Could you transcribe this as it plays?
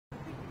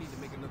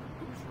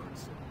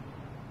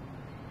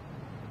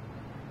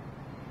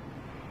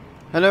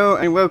Hello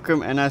and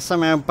welcome, and I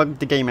somehow bugged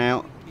the game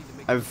out.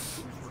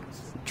 I've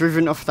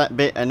driven off that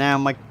bit and now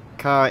my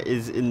car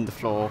is in the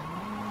floor.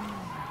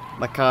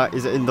 My car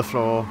is in the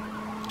floor.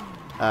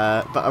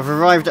 But I've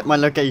arrived at my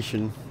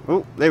location.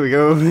 Oh, there we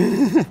go.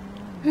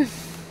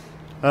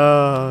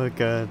 Oh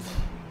god.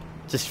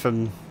 Just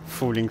from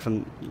falling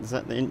from... Is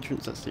that the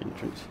entrance? That's the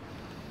entrance.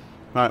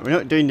 Right, we're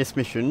not doing this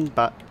mission,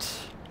 but...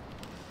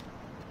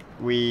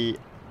 We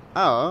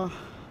are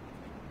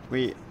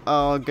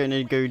going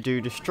to go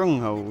do the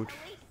Stronghold.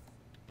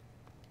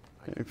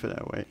 Let me put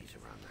that away.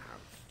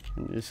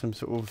 And there's some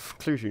sort of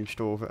clothing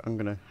store that I'm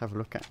going to have a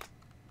look at.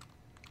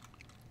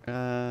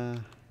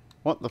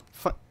 What the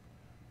fuck?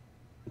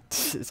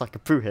 It's like a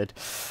poo head.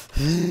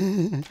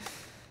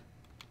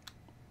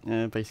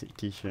 Basic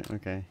t-shirt,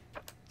 okay.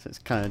 So it's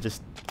kind of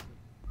just...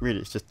 Really,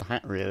 it's just a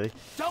hat, really.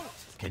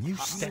 Can you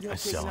step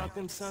aside?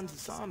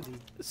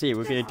 See,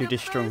 we're going to do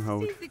this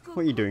Stronghold.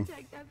 What are you doing?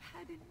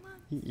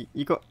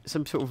 You got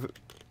some sort of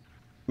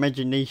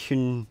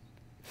imagination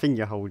thing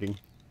you're holding.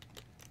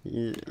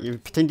 You're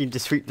pretending to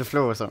sweep the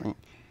floor or something.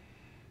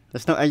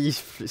 That's not how you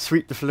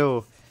sweep the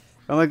floor.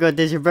 Oh my god,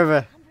 there's your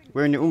brother.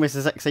 Wearing almost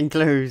the exact same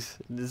clothes.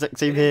 The exact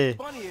same hair.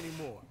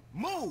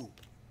 Well,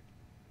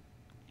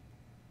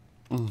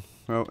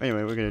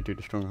 anyway, we're going to do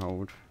the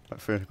Stronghold.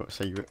 But first I've got to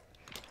save it.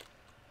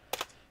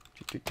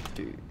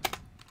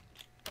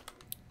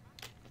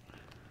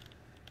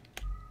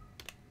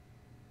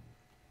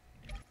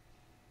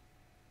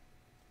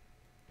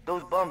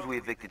 Those bums we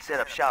evicted set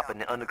up shop in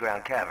the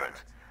underground caverns.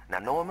 Now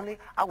normally,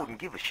 I wouldn't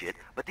give a shit,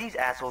 but these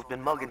assholes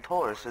been mugging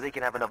tourists so they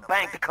can have enough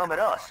bank to come at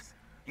us.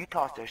 You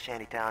toss their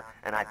shantytown,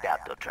 and I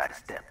doubt they'll try to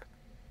step.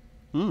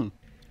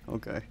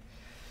 Okay.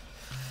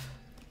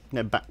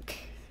 They're back,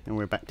 and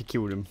we're back to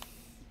kill them.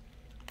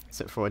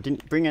 Except for I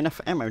didn't bring enough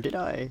ammo, did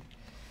I?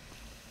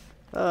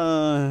 For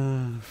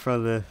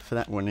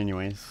that one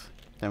anyways.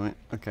 Damn it.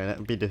 Okay, that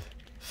would be the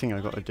thing I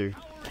got to do.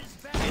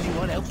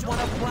 Anyone else want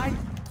to play?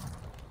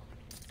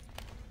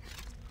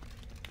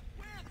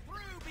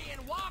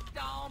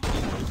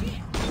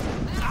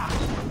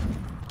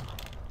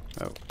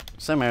 Oh,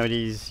 somehow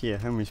these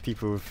homeless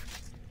people have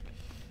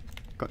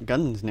got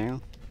guns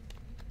now.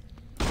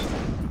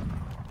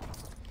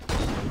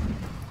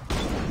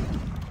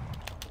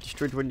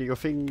 Destroyed one of your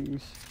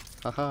things.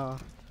 Haha.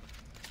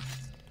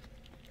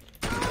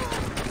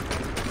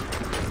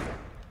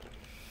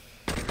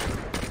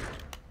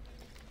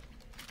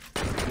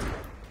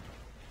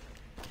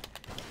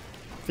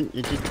 I think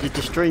you're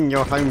destroying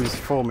your homes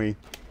for me.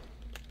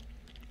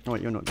 Oh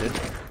wait, you're not dead.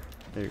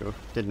 There you go.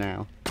 Dead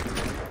now.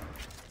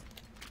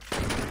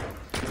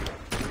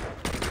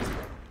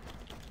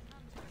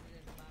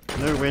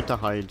 Nowhere to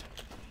hide.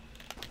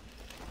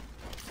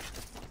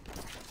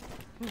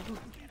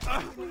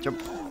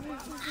 Jump.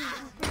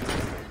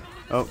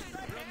 Oh.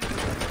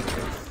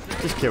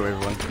 Just kill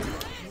everyone.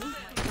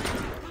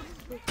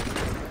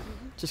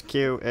 Just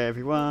kill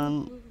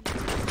everyone.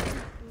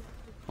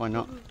 Why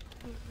not?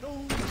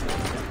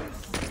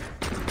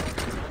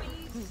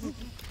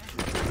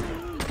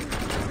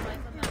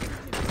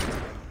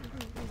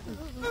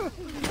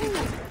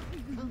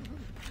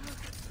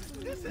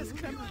 This is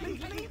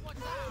completely...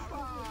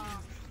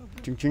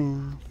 Ching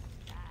ching.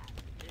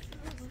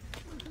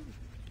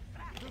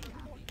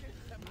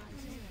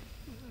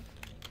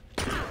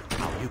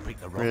 Oh, you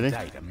picked the wrong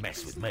day to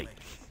mess with me.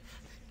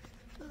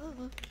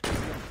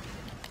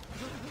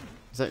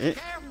 Is that it?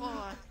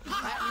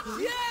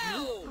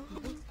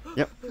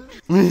 Yep.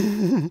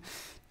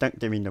 Don't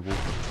give me the wall.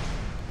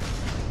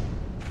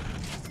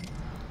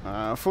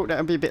 I thought that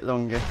would be a bit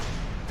longer.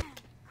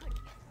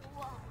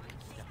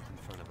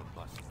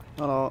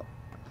 Hello.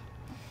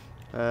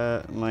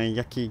 My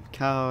yucky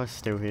car is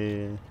still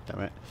here.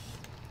 Damn it.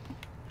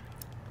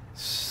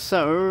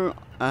 So,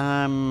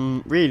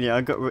 really,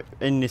 I got to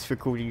end this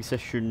recording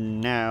session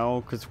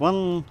now because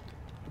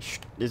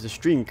there's a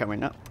stream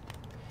coming up.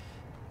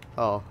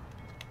 Oh,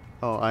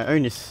 I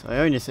own this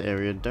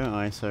area, don't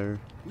I? So,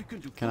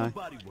 can I?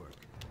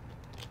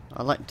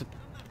 I like to.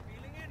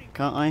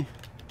 Can't I?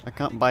 I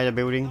can't buy the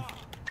building.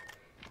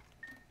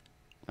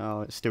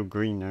 Oh, it's still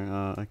green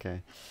though. Oh,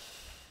 okay.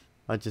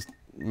 I just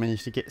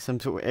managed to get some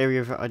sort of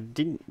area that I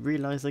didn't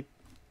realise. Like,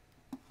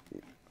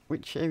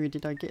 which area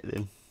did I get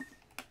then?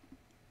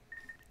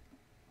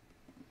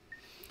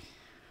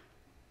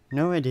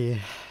 No idea.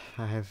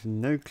 I have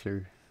no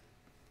clue.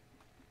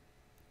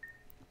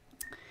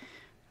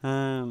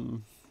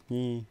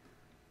 Yeah.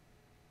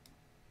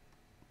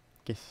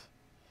 Guess.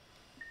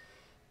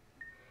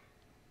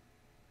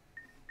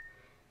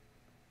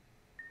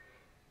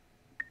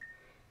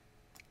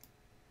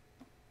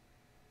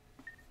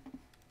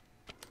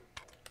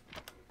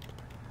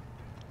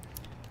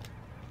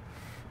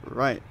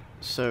 Right,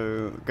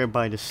 so go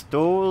by the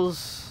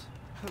stores.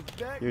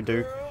 You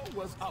do.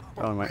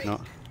 Oh, wait,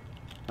 not.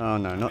 Oh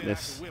no, not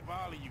this.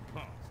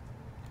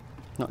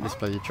 Not this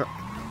bloody truck.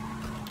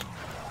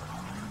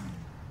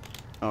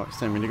 Oh, it's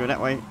telling me to go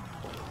that way.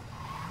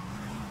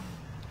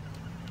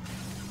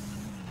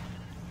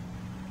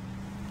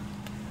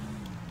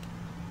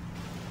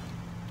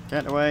 Get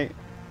out of the way.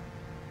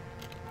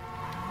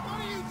 What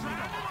are you trying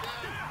to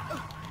do?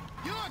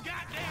 You're a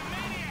goddamn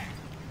maniac.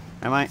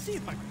 Am I? See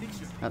if I can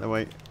fix you. Out of the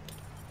way.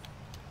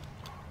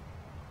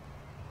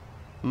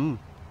 Hmm.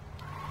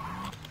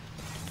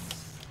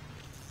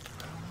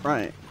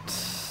 Right.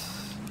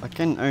 I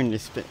can own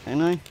this bit,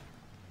 can I?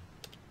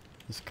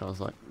 This car's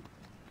like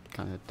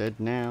kind of dead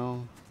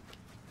now.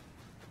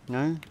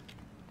 No?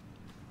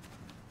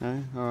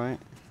 No? Alright.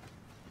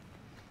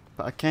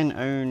 But I can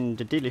own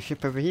the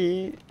dealership over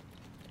here.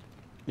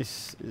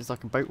 This is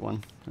like a boat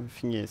one.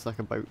 Everything here is like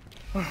a boat.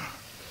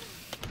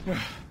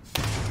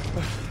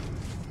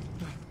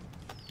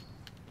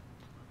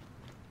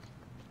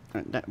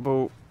 Right, that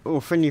bought.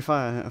 Oh, friendly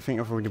fire. I think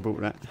I've already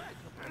bought that.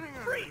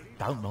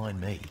 Don't mind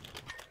me.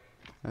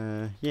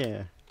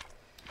 Yeah.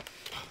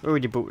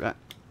 Already bought that.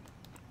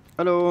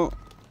 Hello.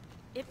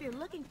 If you're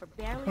looking for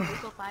barely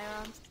legal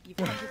firearms, you've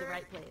come to the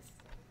right place.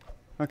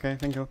 Okay,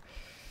 thank you.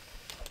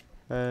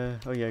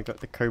 Oh yeah, I got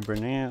the Cobra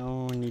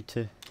now. I need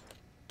to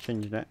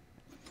change that.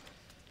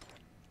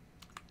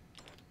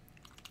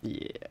 Yeah.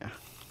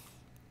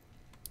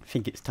 I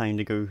think it's time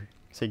to go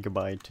say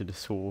goodbye to the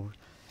sword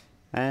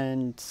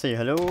and say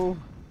hello.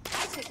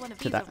 I take one of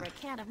To these that. over a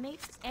can of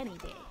mace any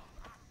day.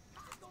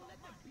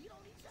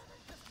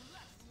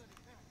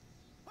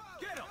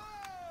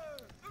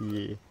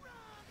 Yeah.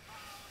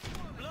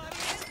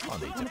 I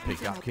need to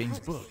pick up King's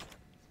book.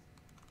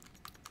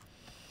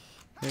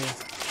 Yeah.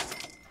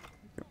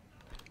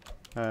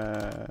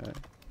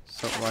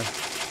 So Your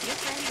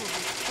friend will be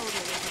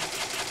totally with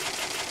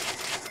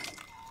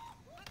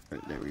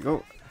right, there we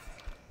go.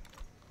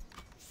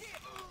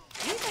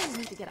 We may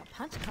need to get a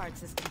punch card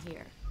system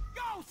here.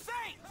 Go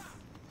Saints!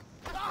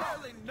 I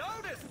hardly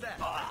noticed that.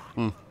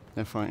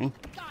 They're fighting.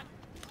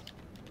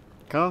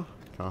 Car?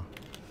 Car.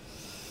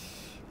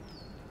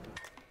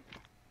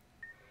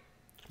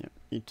 Yep,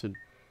 need to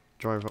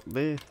drive up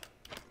there.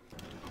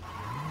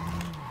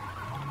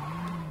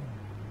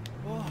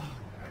 Oh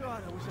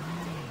God, I wish I could.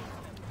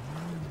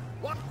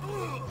 What?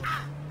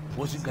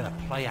 Wasn't gonna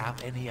play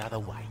out any other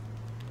way.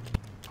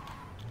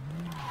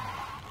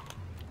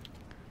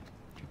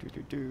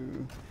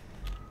 Do.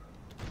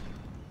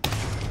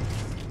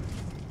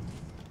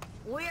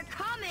 We're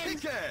coming!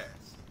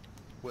 Kick-ass.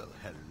 Well,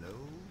 hello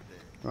there.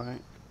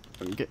 Right.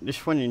 Get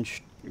this one in.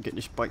 Get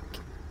this bike.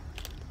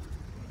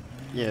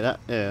 Yeah, that.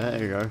 Yeah,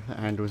 there you go. That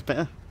handle's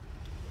better.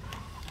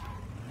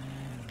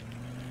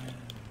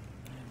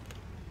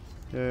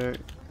 I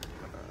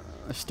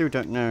still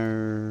don't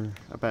know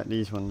about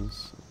these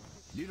ones.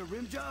 Need a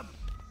rim job?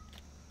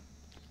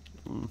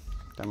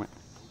 Damn it.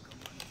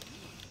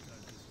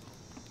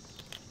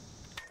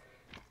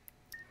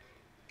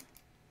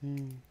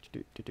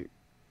 Do.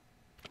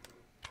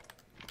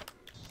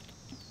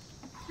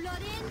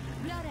 Blood in,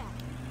 blood out.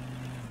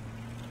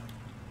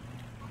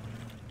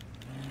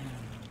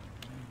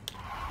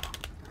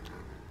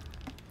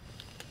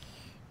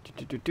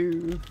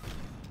 Do.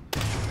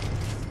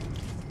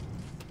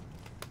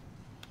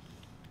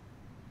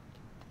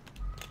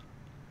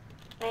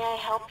 May I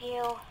help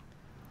you?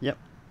 Yep.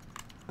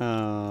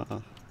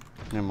 Never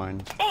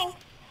mind. Thanks.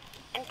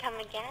 And come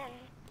again.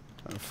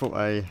 I thought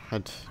I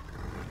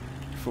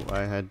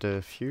had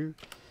a few.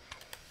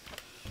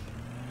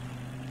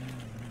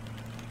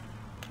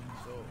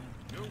 So,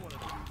 you're one of the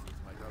reasons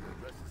my daughter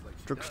dresses like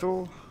she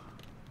Drugstore.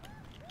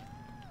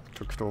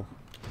 Drugstore.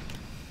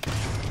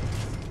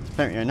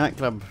 Apparently a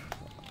nightclub.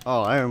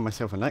 Oh, I own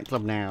myself a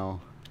nightclub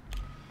now.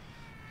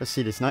 Let's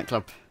see this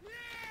nightclub.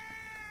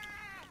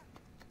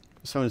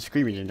 Someone's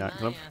screaming in the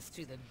nightclub. My ass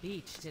to the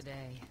beach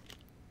today.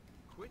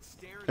 Quit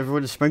staring.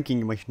 Everyone's smoking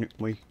in my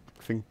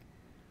thing.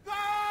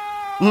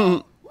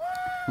 Go!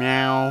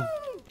 Meow.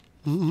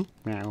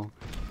 Meow.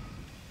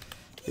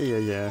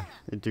 Yeah.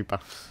 They do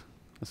buffs.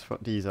 That's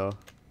what these are.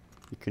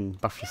 You can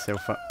buff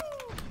yourself up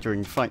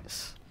during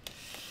fights.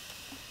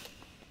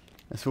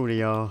 That's all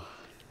they are.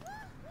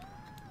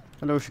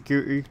 Hello,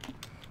 security.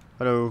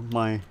 Hello,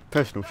 my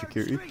personal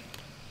security.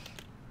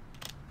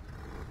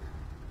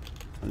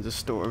 There's a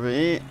store over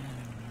here.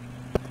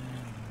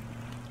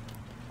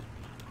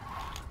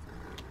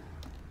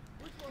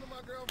 Which one of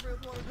my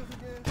girlfriends wanted this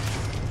again?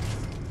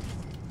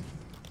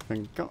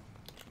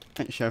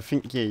 Actually, I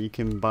think yeah, you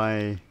can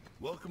buy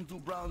Welcome to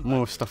Brown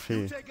more Bag. stuff You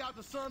here. take out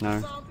the sun No.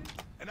 or something,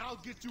 and I'll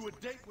get you a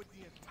date with the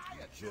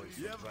entire choice.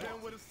 You ever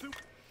been with a suit?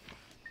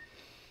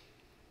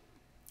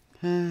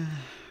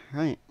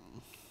 Right.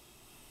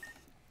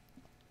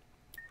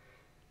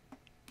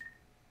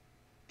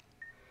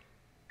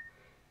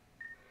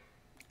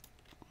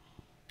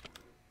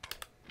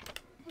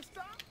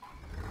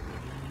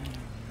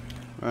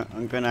 Right,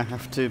 I'm gonna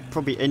have to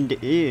probably end it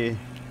here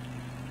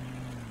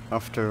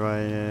after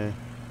I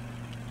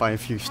buy a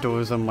few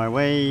stores on my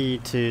way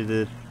to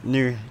the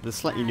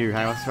slightly new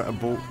house that I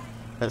bought.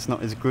 That's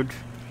not as good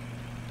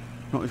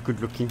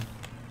looking.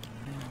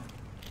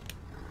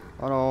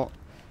 Hello,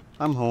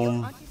 I'm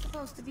home. Aren't you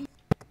supposed to be?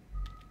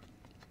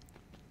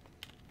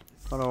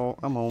 Hello,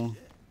 I'm home.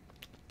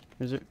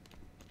 Is it?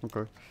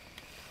 Okay.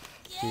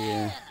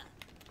 Yeah.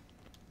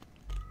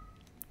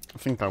 I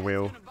think I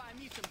will.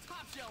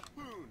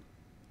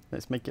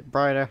 Let's make it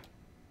brighter.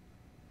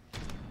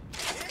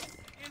 This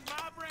is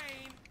my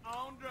brain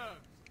on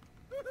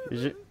drugs.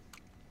 Is it?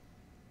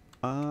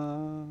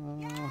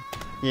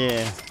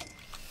 Yeah.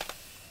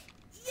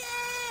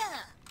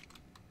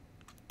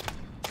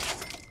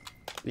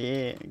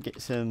 Yeah,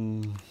 get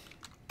some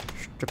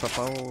stripper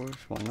poles,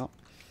 why not?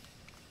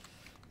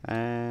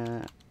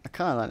 I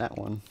kinda like that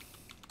one.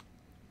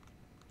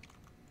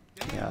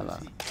 Yeah,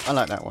 I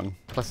like that one.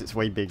 Plus it's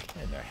way big.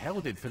 When the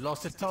hell did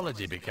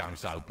philosophy become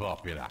so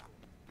popular?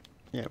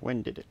 Yeah,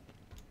 when did it?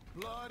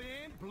 Blood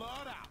in,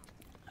 blood out.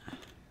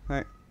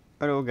 Right.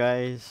 Hello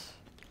guys.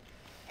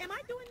 Am I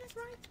doing this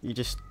right? You're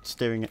just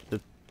staring at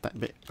that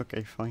bit.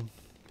 Okay, fine.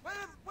 Where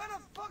the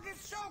fucking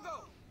show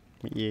go?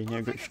 Yeah, now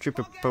I've got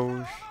stripper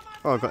poles.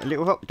 Oh, I've got a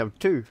little hot tub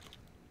too.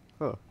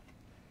 Oh.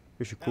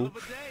 This is Hell cool.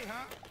 of a day,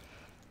 huh?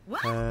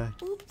 What?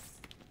 Oops.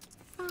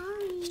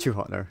 Sorry. It's too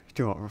hot though. It's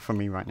too hot for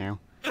me right now.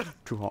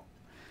 Too hot.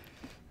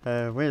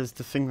 Where's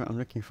the thing that I'm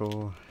looking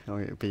for? Oh,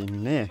 it'll be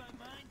in there.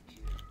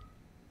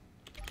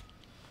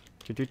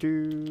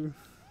 Do.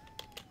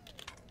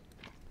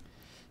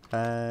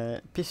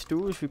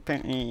 Pistols. We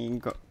apparently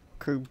got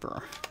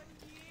Cobra.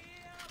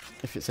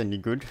 If it's any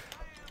good.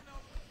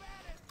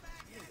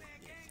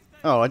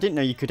 Oh, I didn't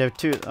know you could have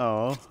two.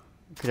 Oh,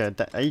 could have had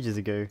that ages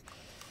ago.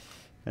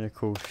 And of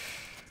course,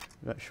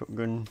 that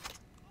shotgun,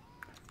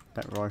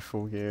 that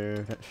rifle.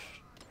 Yeah, that's.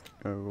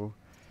 Oh.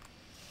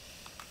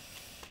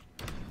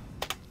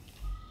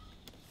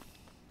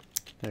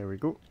 There we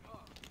go.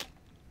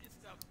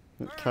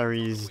 That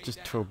carries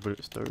just 12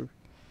 bullets though.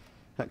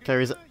 That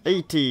carries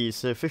 80,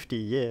 so 50,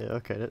 yeah,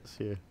 okay, that's,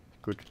 yeah,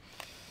 good.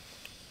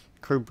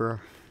 Cobra.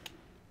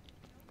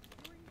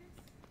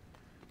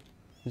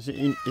 Is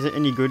it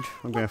any good?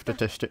 I'm gonna have to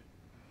test it.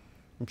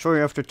 I'm sure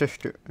you have to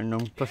test it,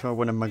 and plus I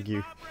wanna mug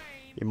you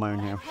in my own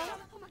house. Oh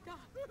my god.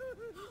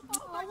 Oh,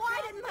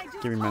 why didn't I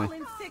just Give me call money.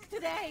 in sick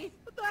today?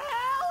 What the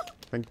hell?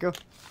 Thank you.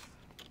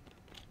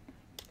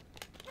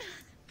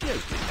 You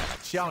didn't have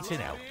a chance in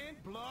hell.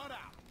 In, blood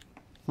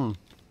out.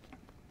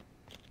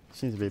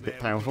 Seems to be a bit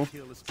powerful.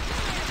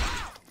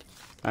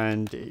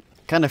 And it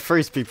kind of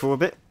throws people a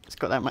bit. It's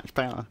got that much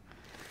power.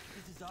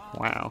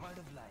 Wow.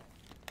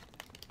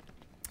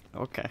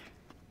 Okay.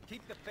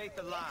 Keep the faith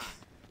alive.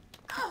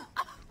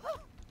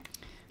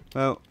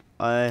 Well,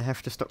 I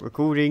have to stop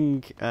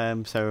recording,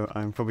 so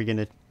I'm probably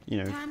gonna, you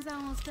know, Time's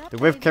almost up, the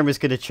baby. webcamera's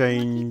gonna Keep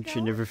change and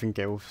going. everything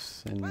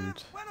else, and Where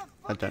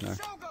I don't the know.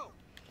 fucking show go?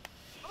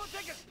 I'm gonna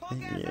take his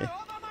punk ass Yeah. out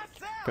all by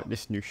myself. Got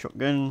this new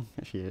shotgun.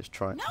 Actually, let's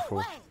try it No before.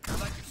 way!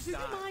 Do you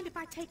mind if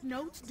I take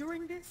notes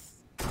during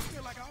this? I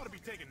feel like I ought to be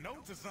taking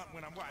notes or something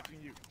when I'm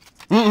watching you.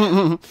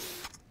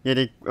 Yeah,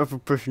 the other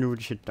person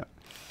already said that.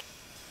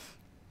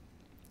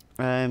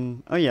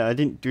 Oh yeah, I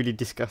didn't really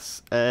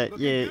discuss. Yeah,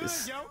 Looking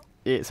it's good, yo.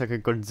 it's like a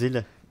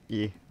Godzilla.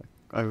 Yeah.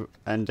 Oh,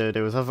 and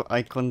there was other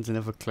icons and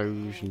other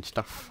clothes and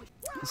stuff.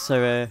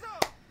 So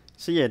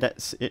yeah,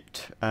 that's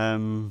it.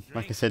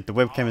 Like I said, the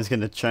webcam is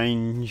gonna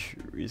change.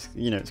 It's,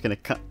 you know, it's gonna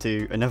cut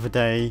to another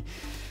day.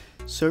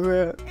 So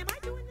Am I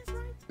doing this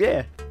right?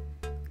 yeah,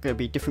 gonna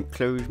be different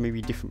clothes,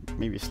 maybe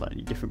a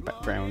slightly different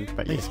background.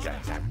 But These yeah,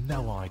 guys have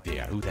no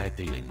idea who they're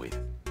dealing with.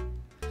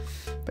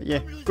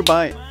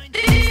 goodbye.